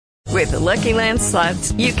With the Lucky Land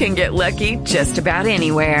Slots, you can get lucky just about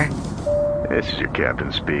anywhere. This is your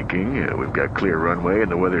captain speaking. We've got clear runway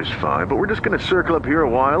and the weather's fine, but we're just going to circle up here a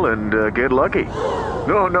while and get lucky.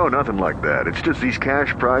 No, nothing like that. It's just these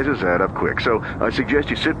cash prizes add up quick. So I suggest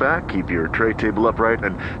you sit back, keep your tray table upright,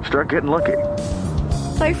 and start getting lucky.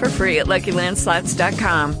 Play for free at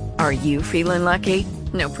LuckyLandSlots.com. Are you feeling lucky?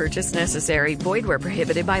 No purchase necessary. Void where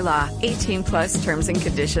prohibited by law. 18 plus terms and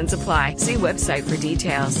conditions apply. See website for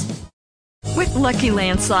details. With Lucky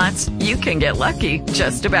Land Slots, you can get lucky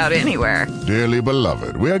just about anywhere. Dearly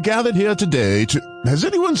beloved, we are gathered here today to... Has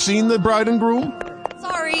anyone seen the bride and groom?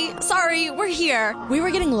 Sorry, we're here. We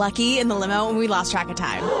were getting lucky in the limo and we lost track of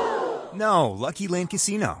time. No, Lucky Land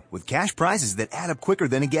Casino, with cash prizes that add up quicker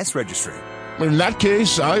than a guest registry. In that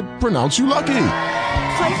case, I pronounce you lucky.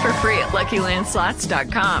 Play for free at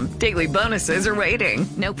LuckyLandSlots.com. Daily bonuses are waiting.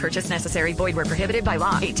 No purchase necessary. Void where prohibited by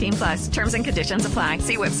law. 18 plus. Terms and conditions apply.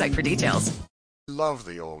 See website for details. We love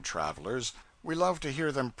the old travelers. We love to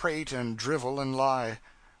hear them prate and drivel and lie.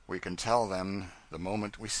 We can tell them the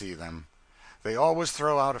moment we see them. They always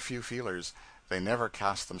throw out a few feelers. They never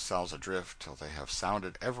cast themselves adrift till they have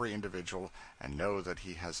sounded every individual and know that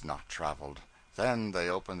he has not traveled. Then they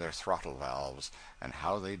open their throttle valves, and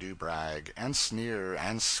how they do brag, and sneer,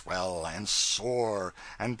 and swell, and soar,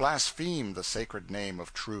 and blaspheme the sacred name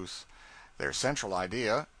of truth. Their central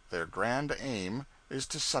idea, their grand aim, is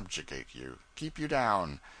to subjugate you, keep you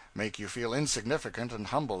down, make you feel insignificant and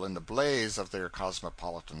humble in the blaze of their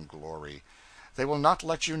cosmopolitan glory. They will not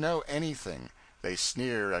let you know anything. They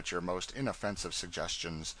sneer at your most inoffensive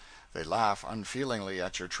suggestions. They laugh unfeelingly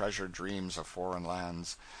at your treasured dreams of foreign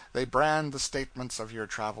lands. They brand the statements of your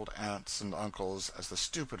traveled aunts and uncles as the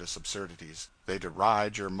stupidest absurdities. They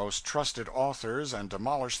deride your most trusted authors and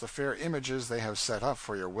demolish the fair images they have set up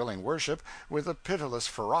for your willing worship with the pitiless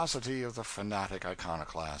ferocity of the fanatic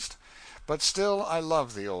iconoclast. But still I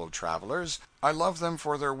love the old travelers. I love them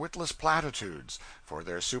for their witless platitudes, for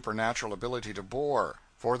their supernatural ability to bore,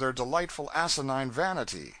 for their delightful asinine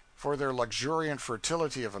vanity, for their luxuriant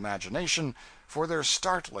fertility of imagination, for their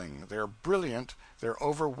startling, their brilliant, their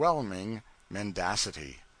overwhelming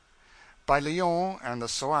mendacity. By Lyons and the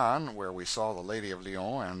Saône, where we saw the Lady of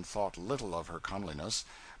Lyons and thought little of her comeliness,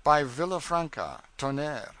 by Villafranca,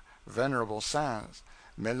 Tonnerre, venerable Sens,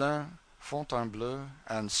 Melun, Fontainebleau,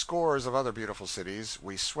 and scores of other beautiful cities,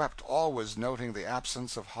 we swept, always noting the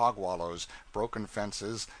absence of hog wallows, broken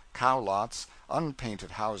fences, cow lots,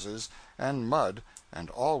 unpainted houses, and mud,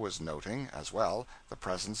 and always noting, as well, the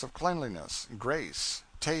presence of cleanliness, grace,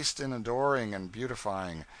 taste in adoring and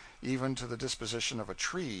beautifying, even to the disposition of a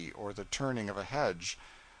tree or the turning of a hedge,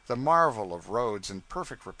 the marvel of roads in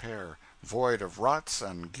perfect repair, void of ruts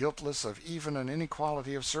and guiltless of even an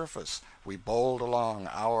inequality of surface. We bowled along,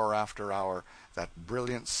 hour after hour, that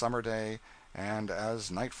brilliant summer day, and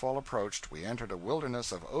as nightfall approached we entered a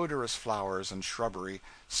wilderness of odorous flowers and shrubbery,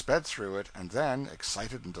 sped through it, and then,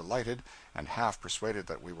 excited and delighted, and half persuaded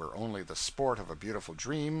that we were only the sport of a beautiful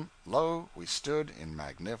dream, lo, we stood in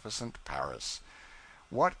magnificent Paris.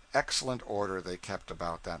 What excellent order they kept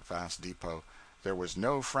about that vast depot! There was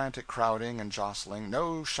no frantic crowding and jostling,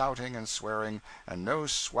 no shouting and swearing, and no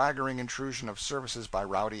swaggering intrusion of services by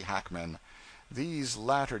rowdy hackmen. These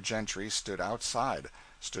latter gentry stood outside,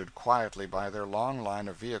 stood quietly by their long line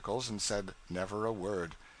of vehicles, and said never a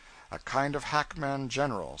word. A kind of hackman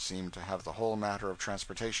general seemed to have the whole matter of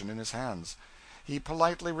transportation in his hands. He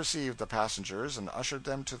politely received the passengers and ushered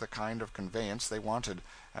them to the kind of conveyance they wanted,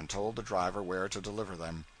 and told the driver where to deliver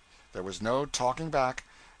them. There was no talking back,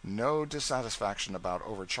 no dissatisfaction about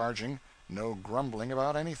overcharging, no grumbling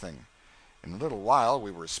about anything. In a little while we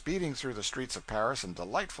were speeding through the streets of Paris and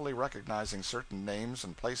delightfully recognizing certain names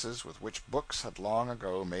and places with which books had long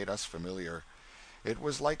ago made us familiar. It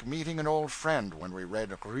was like meeting an old friend when we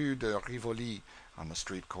read Rue de Rivoli on the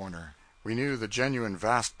street corner. We knew the genuine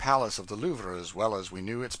vast palace of the Louvre as well as we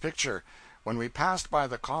knew its picture. When we passed by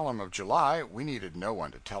the Column of July, we needed no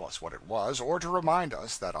one to tell us what it was, or to remind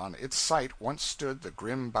us that on its site once stood the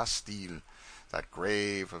grim Bastille, that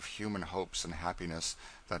grave of human hopes and happiness,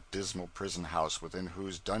 that dismal prison house within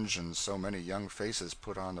whose dungeons so many young faces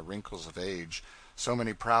put on the wrinkles of age, so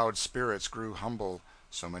many proud spirits grew humble,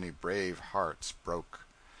 so many brave hearts broke.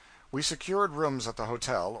 We secured rooms at the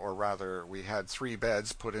hotel, or rather we had 3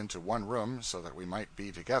 beds put into one room so that we might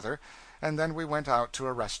be together, and then we went out to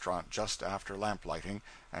a restaurant just after lamplighting,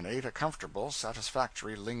 and ate a comfortable,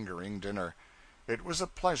 satisfactory, lingering dinner. It was a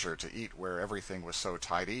pleasure to eat where everything was so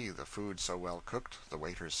tidy, the food so well cooked, the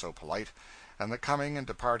waiters so polite, and the coming and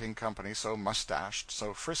departing company so mustached,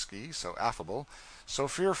 so frisky, so affable, so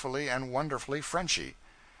fearfully and wonderfully Frenchy.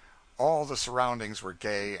 All the surroundings were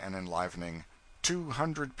gay and enlivening.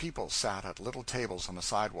 200 people sat at little tables on the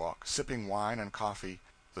sidewalk, sipping wine and coffee.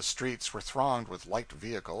 The streets were thronged with light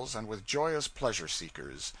vehicles and with joyous pleasure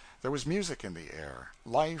seekers. There was music in the air,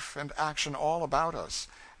 life and action all about us,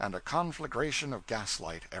 and a conflagration of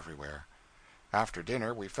gaslight everywhere. After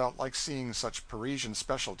dinner we felt like seeing such Parisian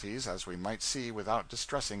specialties as we might see without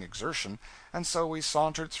distressing exertion, and so we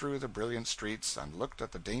sauntered through the brilliant streets and looked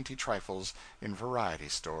at the dainty trifles in variety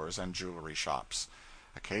stores and jewelry shops.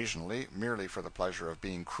 Occasionally, merely for the pleasure of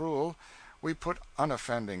being cruel, we put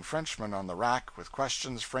unoffending Frenchmen on the rack with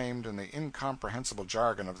questions framed in the incomprehensible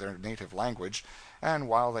jargon of their native language, and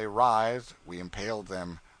while they writhed we impaled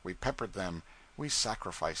them, we peppered them, we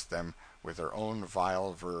sacrificed them with their own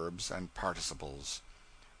vile verbs and participles.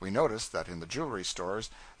 We noticed that in the jewelry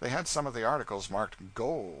stores they had some of the articles marked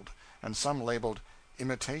gold, and some labeled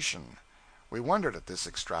imitation. We wondered at this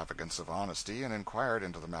extravagance of honesty, and inquired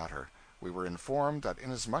into the matter. We were informed that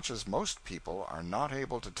inasmuch as most people are not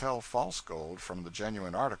able to tell false gold from the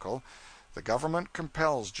genuine article, the government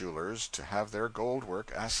compels jewelers to have their gold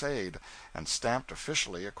work assayed, and stamped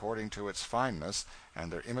officially according to its fineness, and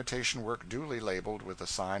their imitation work duly labeled with the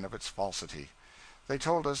sign of its falsity. They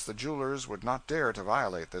told us the jewelers would not dare to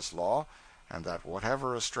violate this law, and that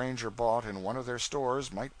whatever a stranger bought in one of their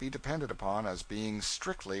stores might be depended upon as being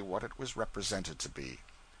strictly what it was represented to be.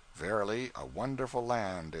 Verily, a wonderful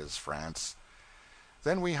land is France.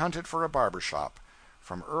 Then we hunted for a barber shop.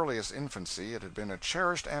 From earliest infancy it had been a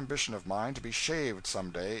cherished ambition of mine to be shaved some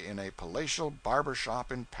day in a palatial barber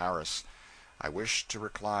shop in Paris. I wished to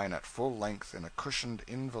recline at full length in a cushioned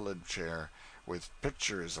invalid chair, with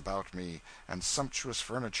pictures about me and sumptuous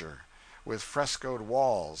furniture, with frescoed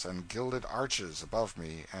walls and gilded arches above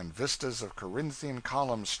me, and vistas of Corinthian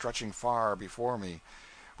columns stretching far before me,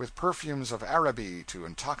 with perfumes of Araby to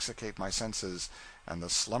intoxicate my senses, and the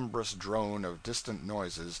slumbrous drone of distant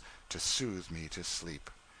noises to soothe me to sleep.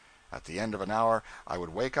 At the end of an hour I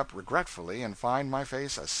would wake up regretfully and find my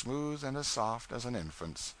face as smooth and as soft as an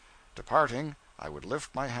infant's. Departing, I would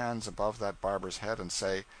lift my hands above that barber's head and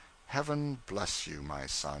say, "Heaven bless you, my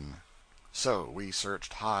son." So we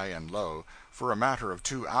searched high and low, for a matter of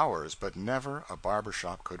 2 hours, but never a barber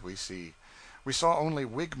shop could we see. We saw only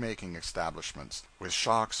wig-making establishments, with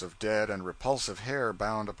shocks of dead and repulsive hair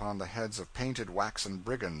bound upon the heads of painted waxen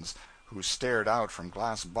brigands, who stared out from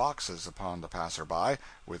glass boxes upon the passer-by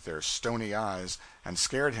with their stony eyes, and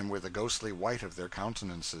scared him with the ghostly white of their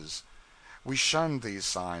countenances. We shunned these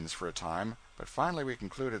signs for a time, but finally we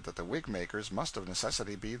concluded that the wig-makers must of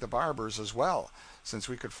necessity be the barbers as well, since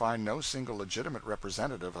we could find no single legitimate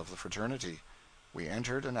representative of the fraternity. We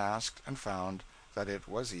entered and asked, and found that it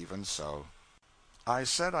was even so. I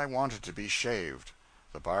said I wanted to be shaved.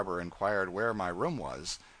 The barber inquired where my room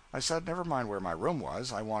was. I said never mind where my room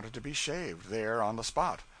was, I wanted to be shaved, there on the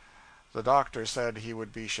spot. The doctor said he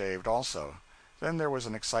would be shaved also. Then there was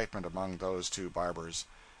an excitement among those two barbers.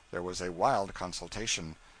 There was a wild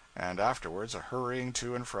consultation, and afterwards a hurrying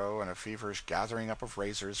to and fro, and a feverish gathering up of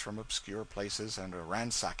razors from obscure places, and a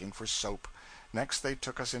ransacking for soap. Next they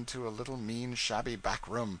took us into a little mean shabby back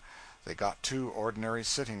room. They got 2 ordinary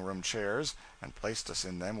sitting-room chairs, and placed us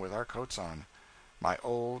in them with our coats on. My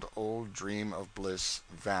old dream of bliss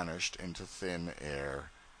vanished into thin air.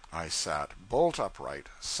 I sat bolt upright,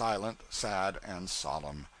 silent, sad, and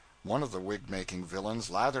solemn. One of the wig-making villains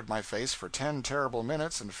lathered my face for 10 terrible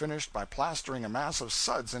minutes, and finished by plastering a mass of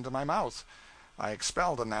suds into my mouth. I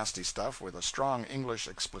expelled the nasty stuff with a strong English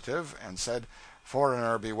expletive, and said,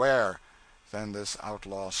 "Foreigner, beware!" Then this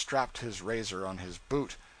outlaw strapped his razor on his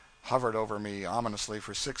boot, hovered over me ominously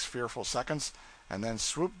for 6 fearful seconds, and then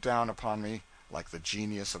swooped down upon me like the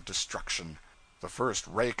genius of destruction. The first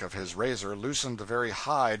rake of his razor loosened the very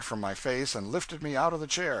hide from my face and lifted me out of the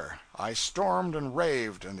chair. I stormed and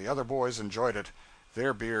raved, and the other boys enjoyed it.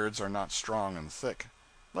 Their beards are not strong and thick.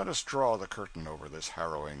 Let us draw the curtain over this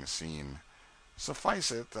harrowing scene.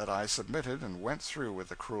 Suffice it that I submitted and went through with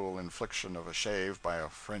the cruel infliction of a shave by a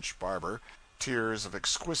French barber. Tears of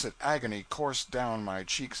exquisite agony coursed down my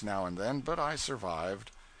cheeks now and then, but I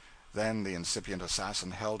survived. Then the incipient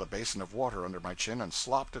assassin held a basin of water under my chin and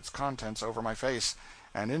slopped its contents over my face,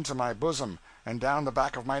 and into my bosom, and down the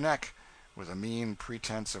back of my neck, with a mean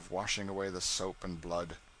pretense of washing away the soap and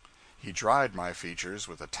blood. He dried my features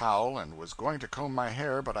with a towel, and was going to comb my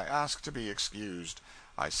hair, but I asked to be excused.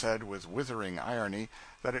 I said with withering irony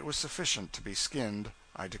that it was sufficient to be skinned,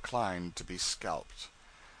 I declined to be scalped.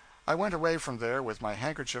 I went away from there with my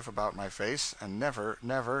handkerchief about my face, and never,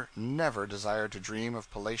 never, never desired to dream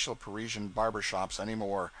of palatial Parisian barber shops any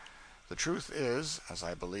more. The truth is, as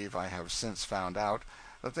I believe I have since found out,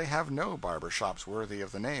 that they have no barber shops worthy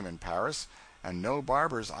of the name in Paris, and no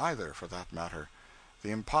barbers either, for that matter.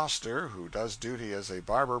 The impostor who does duty as a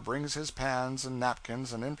barber brings his pans and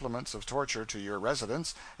napkins and implements of torture to your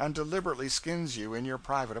residence, and deliberately skins you in your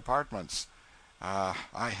private apartments. Ah,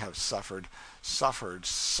 I have suffered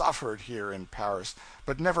here in Paris,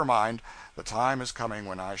 but never mind, the time is coming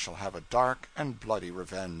when I shall have a dark and bloody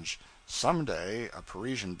revenge. Some day a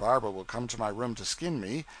Parisian barber will come to my room to skin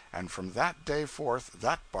me, and from that day forth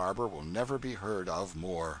that barber will never be heard of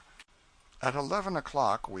more. At 11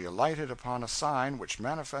 o'clock we alighted upon a sign which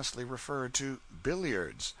manifestly referred to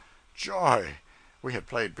billiards. Joy! We had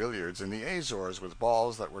played billiards in the Azores with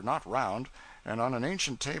balls that were not round, and on an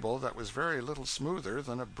ancient table that was very little smoother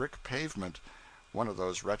than a brick pavement, one of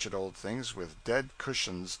those wretched old things with dead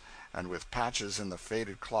cushions, and with patches in the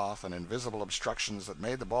faded cloth and invisible obstructions that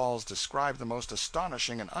made the balls describe the most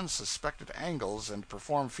astonishing and unsuspected angles and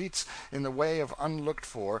perform feats in the way of unlooked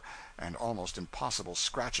for and almost impossible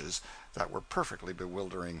scratches that were perfectly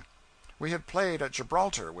bewildering. We had played at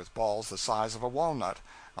Gibraltar with balls the size of a walnut,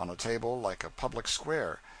 on a table like a public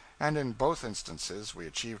square, and in both instances we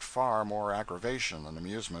achieved far more aggravation than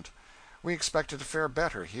amusement. We expected to fare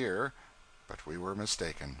better here, but we were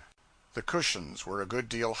mistaken. The cushions were a good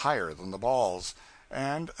deal higher than the balls,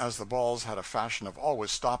 and, as the balls had a fashion of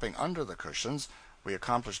always stopping under the cushions, we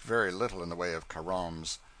accomplished very little in the way of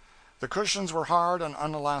caroms. The cushions were hard and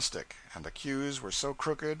unelastic, and the cues were so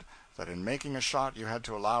crooked that in making a shot you had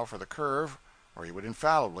to allow for the curve, or you would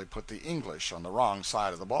infallibly put the English on the wrong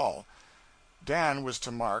side of the ball. Dan was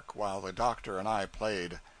to mark while the doctor and I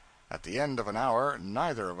played. At the end of an hour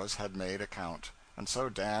neither of us had made a count, and so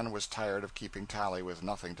Dan was tired of keeping tally with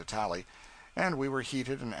nothing to tally, and we were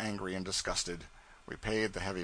heated and angry and disgusted. We paid the heavy